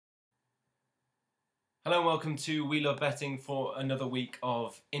Hello and welcome to We Love Betting for another week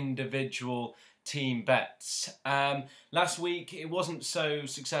of individual team bets. Last week it wasn't so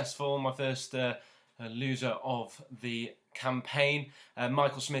successful, my first loser of the campaign.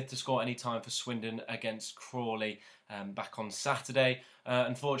 Michael Smith to score any time for Swindon against Crawley back on Saturday.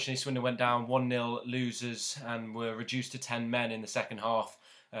 Unfortunately Swindon went down 1-0 losers and were reduced to 10 men in the second half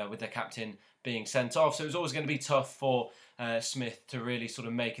with their captain being sent off. So it was always going to be tough for Smith to really sort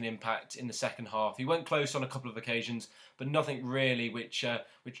of make an impact in the second half. He went close on a couple of occasions, but nothing really which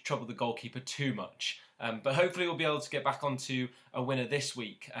troubled the goalkeeper too much. But hopefully we'll be able to get back onto a winner this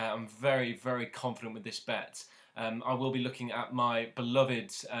week. I'm very, very confident with this bet. I will be looking at my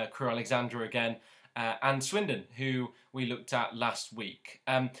beloved Crewe Alexandra again and Swindon, who we looked at last week.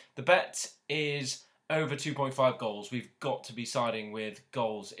 The bet is over 2.5 goals. We've got to be siding with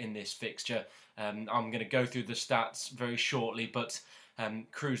goals in this fixture. I'm going to go through the stats very shortly, but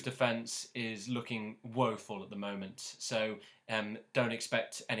Crewe's defence is looking woeful at the moment. So don't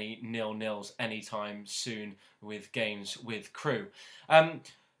expect any 0-0s anytime soon with games with Crewe.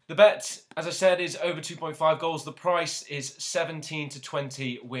 The bet, as I said, is over 2.5 goals. The price is 17 to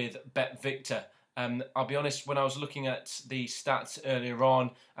 20 with Bet Victor. I'll be honest, when I was looking at the stats earlier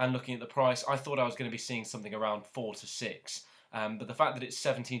on and looking at the price, I thought I was going to be seeing something around 4 to 6. But the fact that it's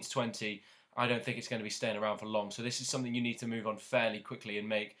 17 to 20, I don't think it's going to be staying around for long. So this is something you need to move on fairly quickly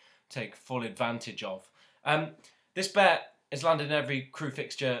and take full advantage of. This bet has landed in every Crewe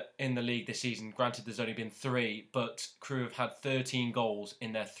fixture in the league this season. Granted, there's only been 3, but Crewe have had 13 goals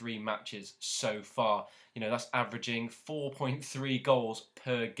in their 3 matches so far. You know, that's averaging 4.3 goals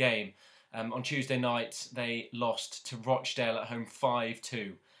per game. On Tuesday night, they lost to Rochdale at home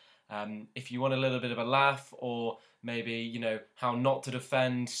 5-2. If you want a little bit of a laugh, or maybe, you know, how not to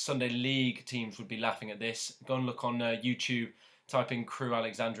defend, Sunday League teams would be laughing at this. Go and look on YouTube, type in Crewe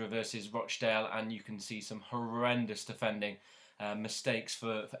Alexandra versus Rochdale, and you can see some horrendous defending, mistakes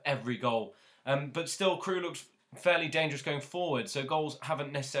for every goal. But still, Crewe looks fairly dangerous going forward, so goals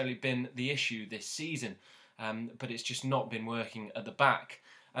haven't necessarily been the issue this season, but it's just not been working at the back.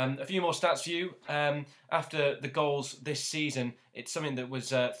 A few more stats for you. After the goals this season, it's something that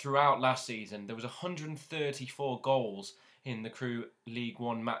was throughout last season. There was 134 goals in the Crewe League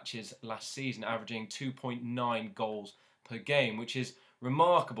One matches last season, averaging 2.9 goals per game, which is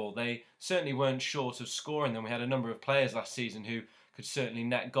remarkable. They certainly weren't short of scoring them. We had a number of players last season who could certainly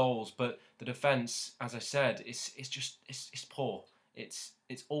net goals, but the defence, as I said, it's poor. It's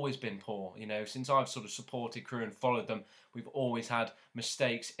always been poor, you know. Since I've sort of supported Crewe and followed them, we've always had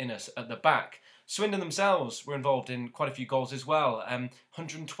mistakes in us at the back. Swindon themselves were involved in quite a few goals as well,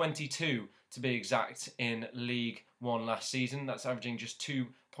 122 to be exact in League One last season. That's averaging just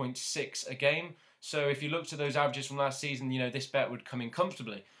 2.6 a game. So if you looked at those averages from last season, you know, this bet would come in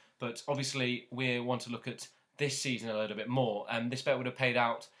comfortably. But obviously we want to look at this season a little bit more. This bet would have paid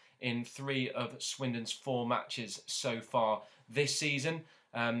out in 3 of Swindon's 4 matches so far this season.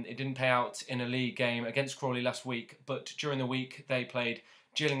 It didn't pay out in a league game against Crawley last week, but during the week they played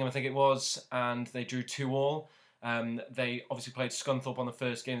Gillingham, I think it was, and they drew 2-2. They obviously played Scunthorpe on the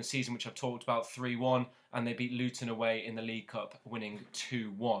first game of the season, which I've talked about, 3-1, and they beat Luton away in the League Cup, winning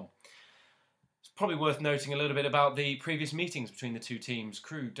 2-1. It's probably worth noting a little bit about the previous meetings between the two teams.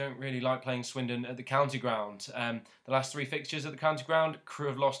 Crewe don't really like playing Swindon at the county ground. The last 3 fixtures at the county ground, Crewe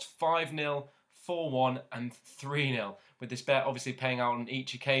have lost 5-0, 4-1 and 3-0, with this bet obviously paying out on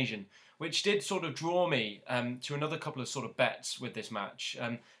each occasion, which did sort of draw me to another couple of sort of bets with this match.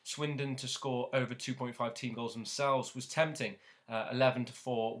 Swindon to score over 2.5 team goals themselves was tempting,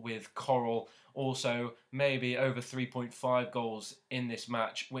 11-4 with Coral. Also, maybe over 3.5 goals in this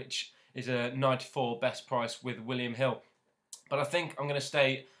match, which is a 94 best price with William Hill. But I think I'm going to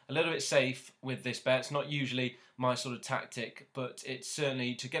stay a little bit safe with this bet. It's not usually my sort of tactic, but it's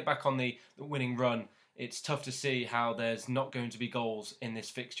certainly, to get back on the winning run, it's tough to see how there's not going to be goals in this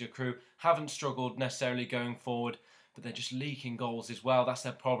fixture. Crewe haven't struggled necessarily going forward, but they're just leaking goals as well. That's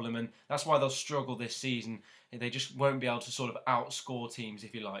their problem, and that's why they'll struggle this season. They just won't be able to sort of outscore teams,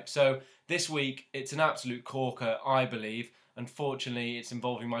 if you like. So this week, it's an absolute corker, I believe. Unfortunately, it's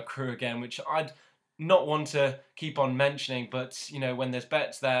involving my Crewe again, which I'd not want to keep on mentioning, but you know, when there's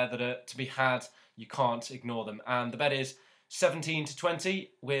bets there that are to be had, you can't ignore them. And the bet is 17 to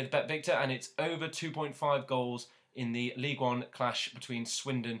 20 with Bet Victor, and it's over 2.5 goals in the League One clash between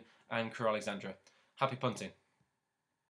Swindon and Crewe Alexandra. Happy punting.